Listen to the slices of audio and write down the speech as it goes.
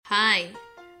Hi,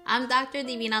 I'm Dr.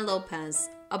 Divina Lopez,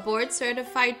 a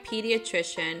board-certified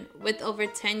pediatrician with over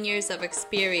 10 years of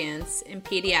experience in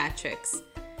pediatrics,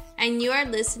 and you are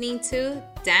listening to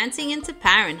Dancing into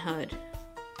Parenthood.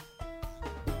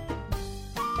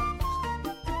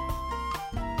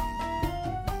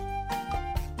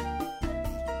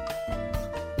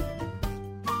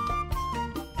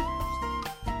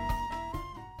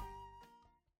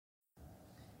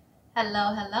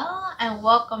 Hello, and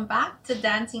welcome back to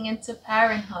Dancing into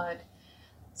Parenthood.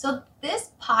 So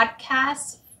this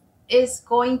podcast is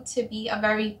going to be a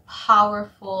very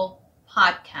powerful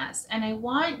podcast, and I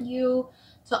want you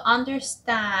to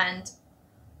understand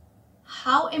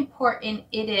how important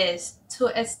it is to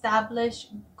establish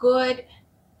good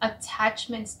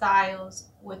attachment styles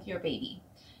with your baby.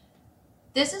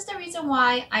 This is the reason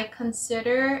why I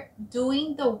consider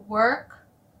doing the work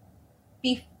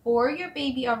before your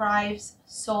baby arrives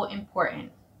so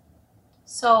important.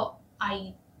 So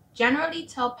I generally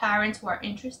tell parents who are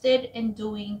interested in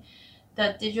doing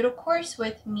the digital course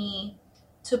with me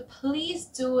to please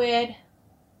do it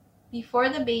before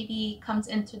the baby comes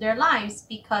into their lives,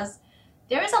 because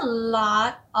there is a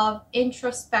lot of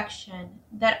introspection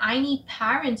that I need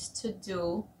parents to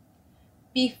do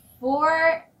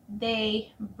before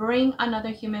they bring another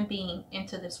human being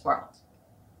into this world.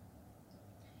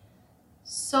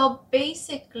 So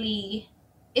basically,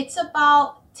 it's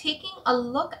about taking a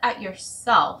look at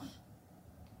yourself,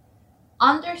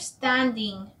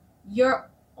 understanding your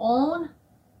own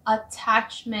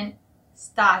attachment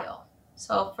style.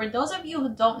 So for those of you who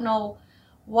don't know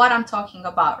what I'm talking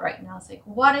about right now, it's like,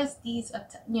 what are these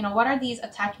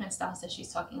attachment styles that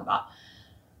she's talking about?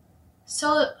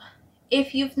 So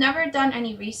if you've never done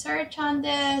any research on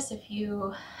this, if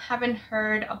you haven't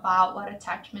heard about what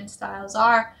attachment styles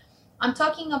are, I'm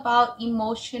talking about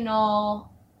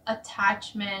emotional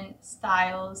attachment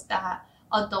styles that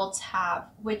adults have,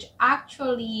 which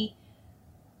actually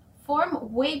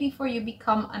form way before you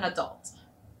become an adult.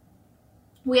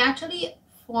 We actually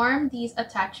form these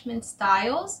attachment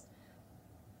styles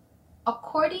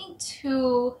according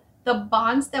to the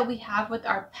bonds that we have with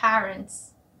our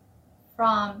parents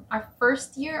from our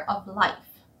first year of life.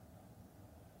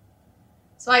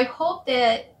 So I hope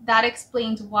that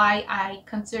explains why I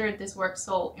consider this work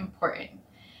so important.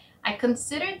 I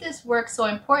consider this work so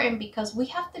important because we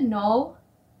have to know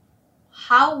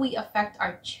how we affect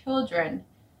our children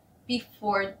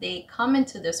before they come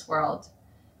into this world,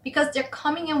 because they're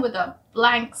coming in with a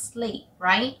blank slate,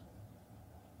 right?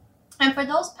 And for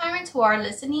those parents who are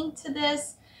listening to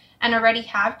this and already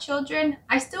have children,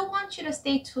 I still want you to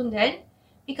stay tuned in,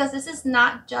 because this is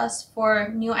not just for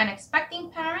new and expecting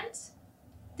parents.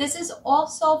 This is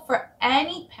also for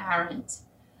any parent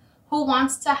who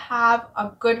wants to have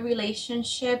a good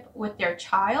relationship with their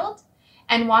child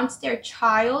and wants their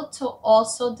child to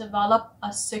also develop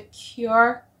a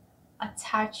secure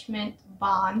attachment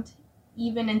bond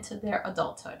even into their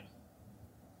adulthood.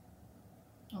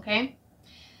 Okay?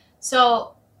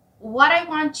 So what I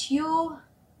want you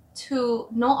to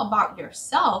know about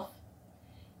yourself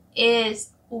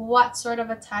is, what sort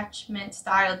of attachment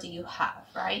style do you have,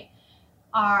 right?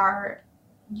 Are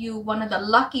you one of the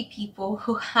lucky people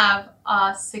who have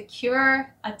a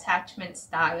secure attachment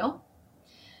style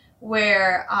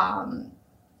where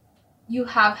you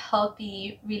have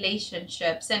healthy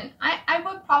relationships? And I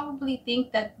would probably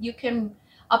think that you can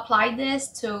apply this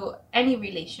to any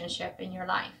relationship in your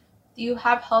life. Do you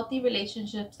have healthy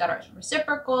relationships that are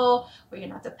reciprocal, where you're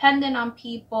not dependent on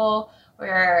people,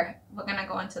 where we're going to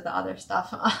go into the other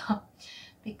stuff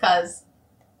because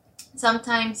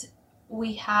sometimes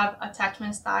we have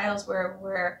attachment styles where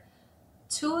we're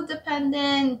too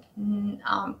dependent,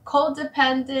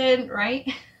 codependent,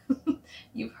 right?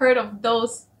 You've heard of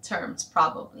those terms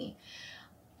probably.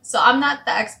 So I'm not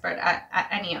the expert at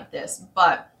any of this,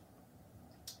 but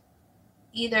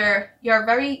either you're a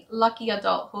very lucky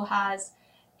adult who has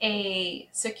a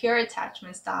secure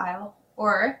attachment style,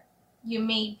 or you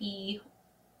may be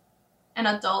an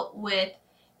adult with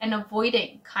an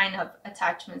avoidant kind of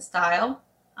attachment style.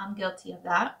 I'm guilty of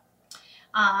that.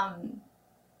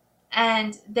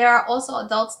 And there are also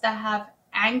adults that have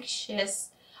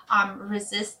anxious,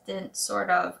 resistant sort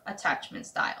of attachment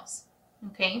styles.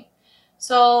 Okay,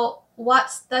 so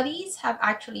what studies have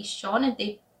actually shown, and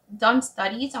they've done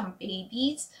studies on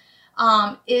babies,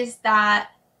 is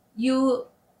that you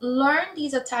learn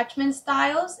these attachment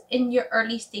styles in your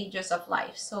early stages of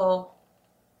life. So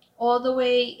all the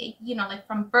way, like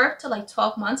from birth to like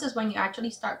 12 months is when you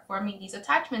actually start forming these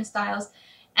attachment styles.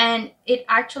 And it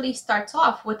actually starts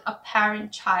off with a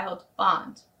parent-child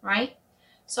bond, right?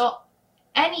 So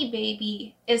any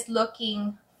baby is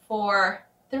looking for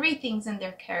three things in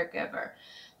their caregiver.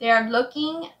 They are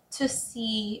looking to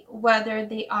see whether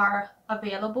they are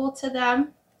available to them,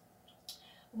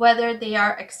 whether they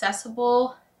are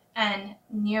accessible and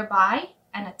nearby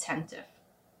and attentive,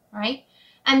 right?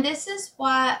 And this is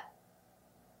what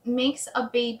makes a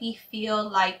baby feel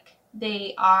like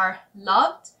they are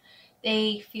loved,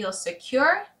 they feel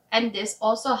secure, and this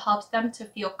also helps them to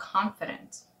feel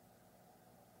confident.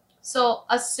 So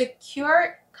a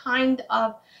secure kind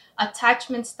of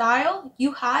attachment style,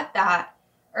 you had that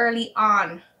early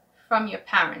on from your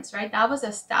parents, right? That was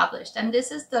established. And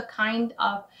this is the kind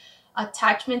of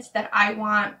attachments that I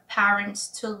want parents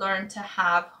to learn to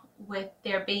have with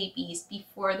their babies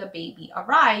before the baby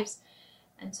arrives.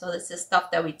 And so this is stuff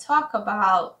that we talk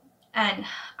about, and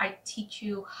I teach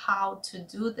you how to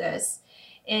do this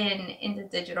in the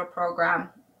digital program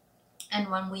and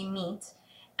when we meet.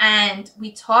 And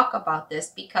we talk about this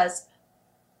because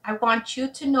I want you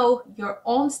to know your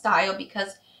own style,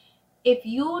 because if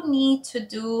you need to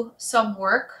do some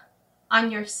work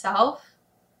on yourself,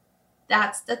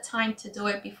 that's the time to do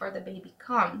it before the baby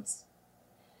comes.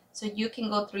 So you can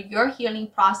go through your healing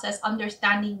process,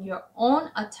 understanding your own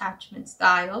attachment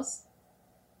styles.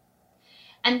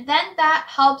 And then that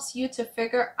helps you to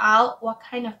figure out what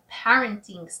kind of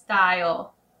parenting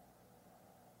style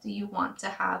do you want to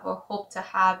have or hope to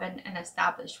have and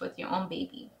establish with your own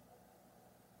baby.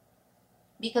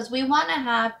 Because we want to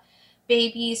have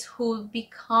babies who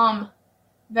become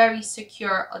very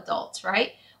secure adults,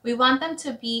 right? We want them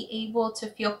to be able to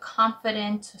feel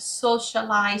confident, to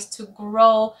socialize, to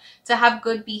grow, to have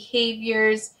good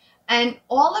behaviors. And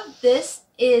all of this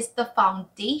is the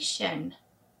foundation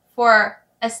for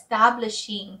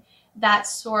establishing that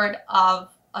sort of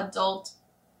adult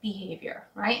behavior,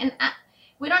 right? And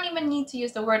we don't even need to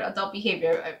use the word adult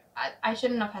behavior. I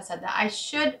shouldn't have said that. I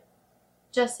should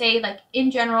just say, like, in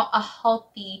general, a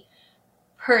healthy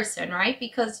person, right?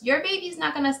 Because your baby's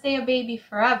not going to stay a baby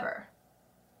forever.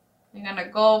 You're going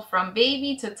to go from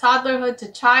baby to toddlerhood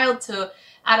to child to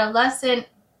adolescent,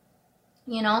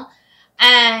 you know,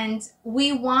 and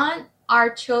we want our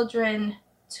children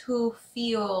to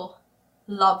feel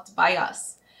loved by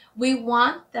us. We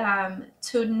want them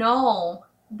to know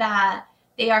that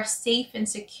they are safe and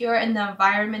secure in the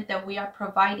environment that we are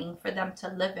providing for them to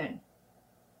live in.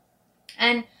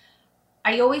 And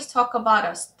I always talk about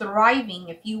us thriving.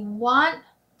 If you want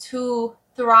to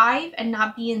thrive and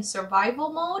not be in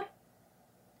survival mode,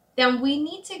 then we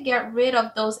need to get rid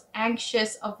of those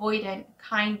anxious, avoidant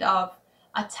kind of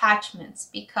attachments,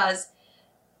 because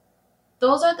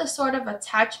those are the sort of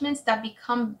attachments that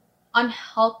become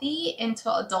unhealthy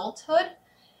into adulthood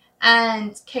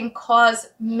and can cause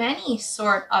many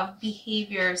sort of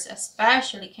behaviors.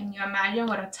 Especially, can you imagine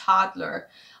with a toddler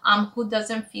who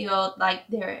doesn't feel like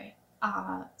they're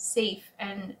safe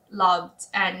and loved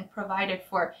and provided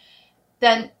for?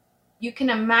 Then you can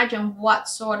imagine what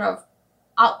sort of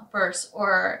outbursts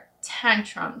or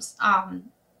tantrums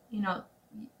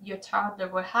your toddler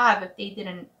would have if they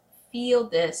didn't feel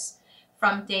this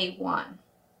from day one.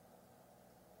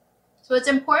 So it's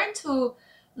important to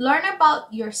learn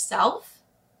about yourself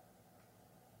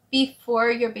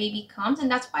before your baby comes. And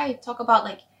that's why I talk about,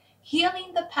 like,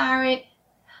 healing the parent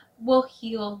will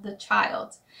heal the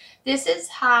child. This is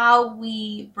how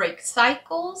we break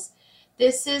cycles.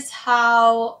 This is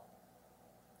how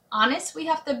honest we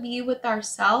have to be with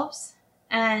ourselves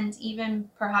and even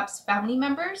perhaps family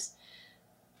members.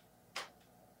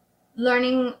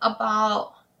 Learning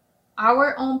about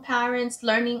our own parents,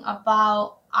 learning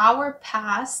about our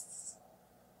pasts,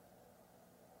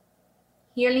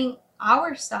 healing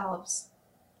ourselves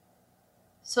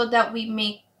so that we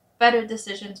make better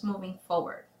decisions moving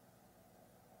forward.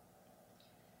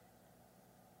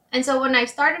 And so when I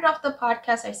started off the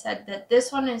podcast, I said that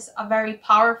this one is a very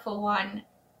powerful one,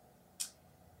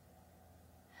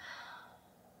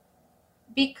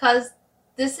 because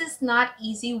this is not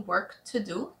easy work to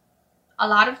do. A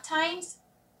lot of times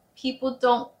people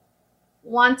don't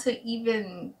want to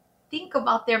even think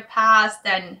about their past,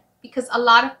 and because a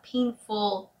lot of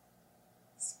painful,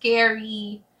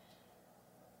 scary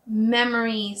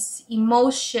memories,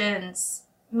 emotions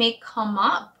may come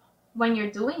up when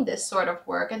you're doing this sort of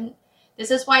work. And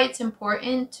this is why it's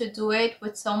important to do it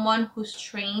with someone who's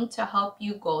trained to help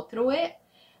you go through it,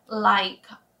 like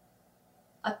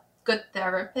a good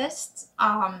therapist.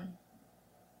 I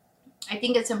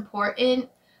think it's important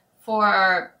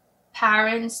for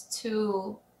parents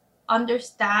to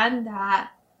understand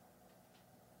that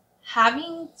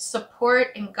having support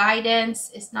and guidance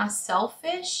is not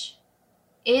selfish.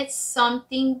 It's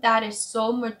something that is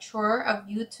so mature of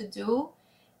you to do,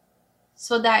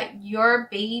 so that your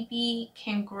baby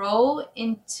can grow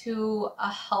into a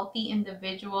healthy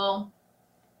individual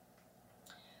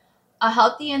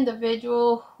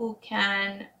who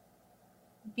can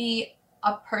be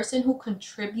a person who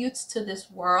contributes to this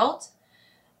world,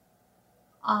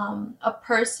 a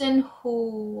person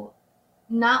who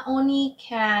not only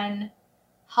can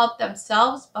help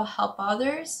themselves but help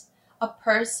others, a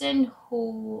person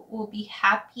who will be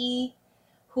happy,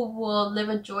 who will live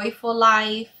a joyful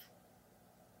life.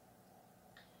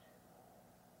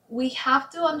 We have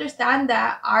to understand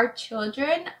that our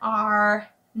children are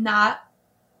not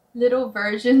little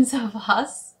versions of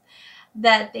us,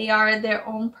 that they are their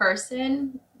own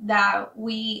person, that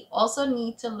we also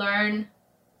need to learn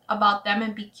about them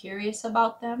and be curious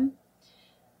about them.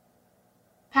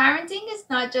 Parenting is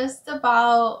not just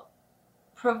about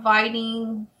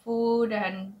providing food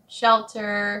and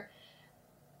shelter.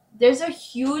 There's a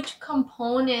huge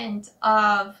component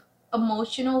of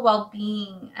emotional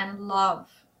well-being and love.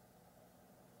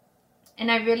 And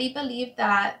I really believe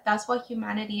that that's what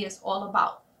humanity is all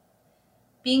about.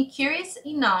 Being curious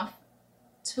enough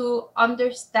to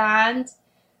understand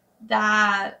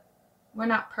that we're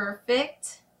not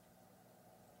perfect.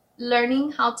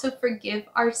 Learning how to forgive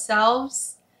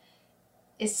ourselves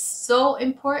is so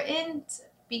important,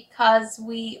 because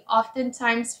we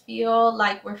oftentimes feel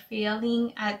like we're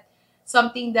failing at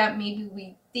something that maybe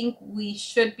we think we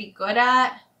should be good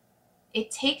at.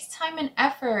 It takes time and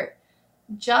effort,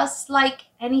 just like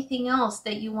anything else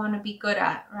that you want to be good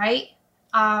at, right?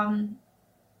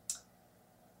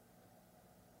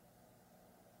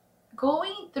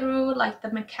 Going through like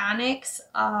the mechanics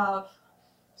of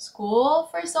school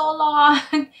for so long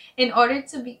in order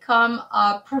to become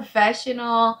a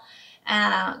professional,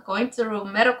 going through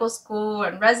medical school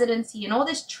and residency and all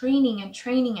this training that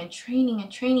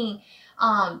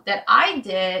I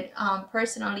did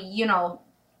personally,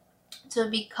 to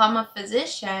become a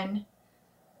physician.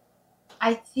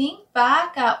 I think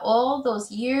back at all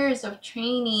those years of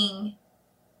training,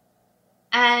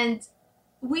 and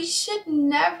we should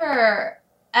never,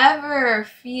 ever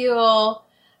feel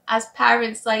as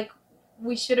parents like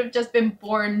we should have just been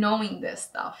born knowing this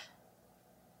stuff.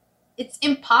 It's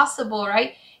impossible,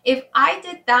 right? If I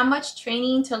did that much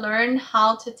training to learn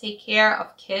how to take care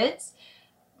of kids,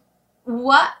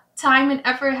 what time and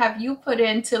effort have you put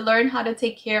in to learn how to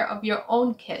take care of your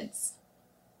own kids?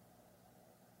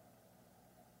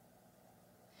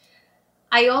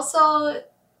 I also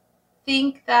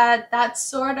think that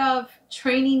sort of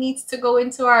training needs to go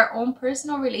into our own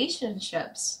personal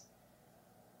relationships.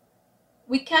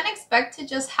 We can't expect to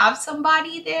just have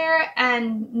somebody there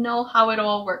and know how it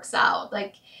all works out.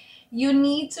 Like, you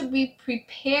need to be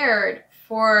prepared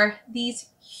for these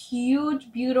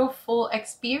huge, beautiful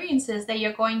experiences that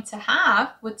you're going to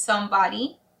have with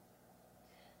somebody.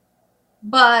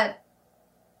 But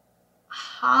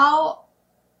how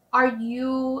are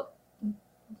you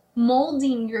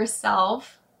molding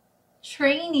yourself,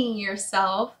 training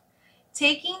yourself,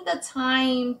 taking the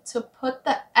time to put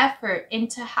the effort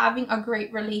into having a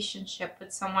great relationship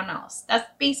with someone else? That's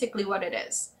basically what it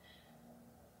is.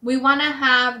 We want to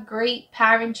have great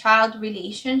parent-child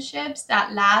relationships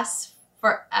that last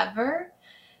forever.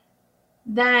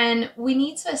 Then we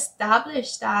need to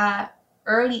establish that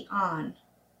early on.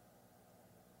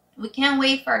 We can't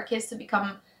wait for our kids to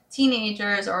become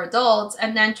teenagers or adults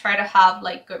and then try to have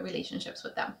like good relationships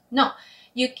with them. No,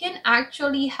 you can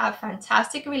actually have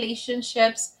fantastic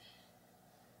relationships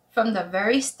from the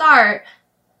very start,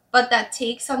 but that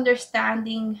takes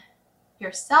understanding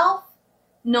yourself,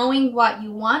 knowing what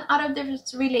you want out of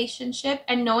this relationship,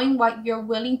 and knowing what you're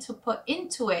willing to put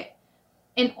into it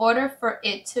in order for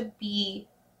it to be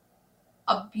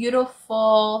a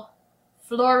beautiful,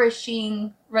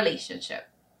 flourishing relationship.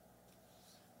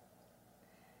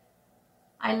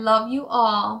 I love you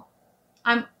all.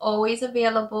 I'm always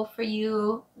available for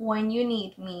you when you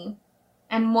need me,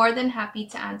 and more than happy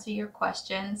to answer your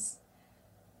questions.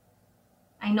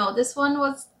 I know this one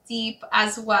was deep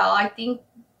as well. I think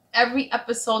every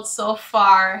episode so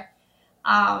far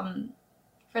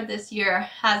for this year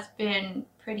has been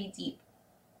pretty deep.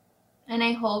 And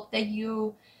I hope that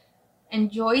you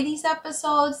enjoy these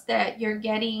episodes, that you're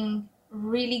getting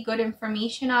really good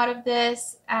information out of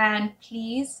this, and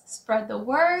please spread the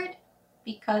word,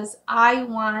 because I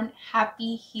want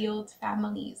happy, healed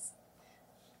families.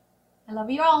 I love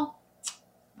you all.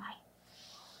 Bye.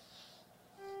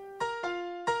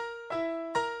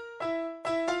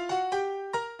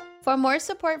 For more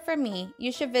support from me,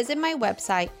 you should visit my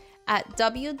website at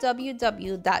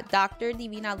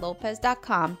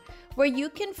www.drdivinalopez.com, where you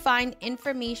can find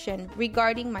information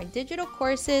regarding my digital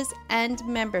courses and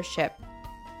membership.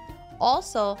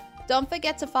 Also, don't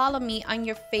forget to follow me on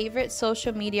your favorite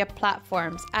social media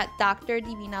platforms at Dr.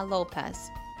 Divina Lopez.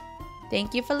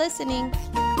 Thank you for listening.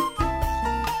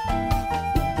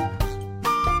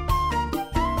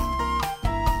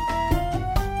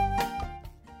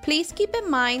 Please keep in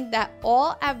mind that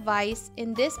all advice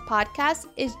in this podcast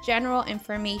is general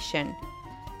information.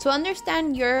 To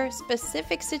understand your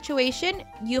specific situation,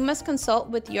 you must consult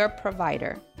with your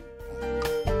provider.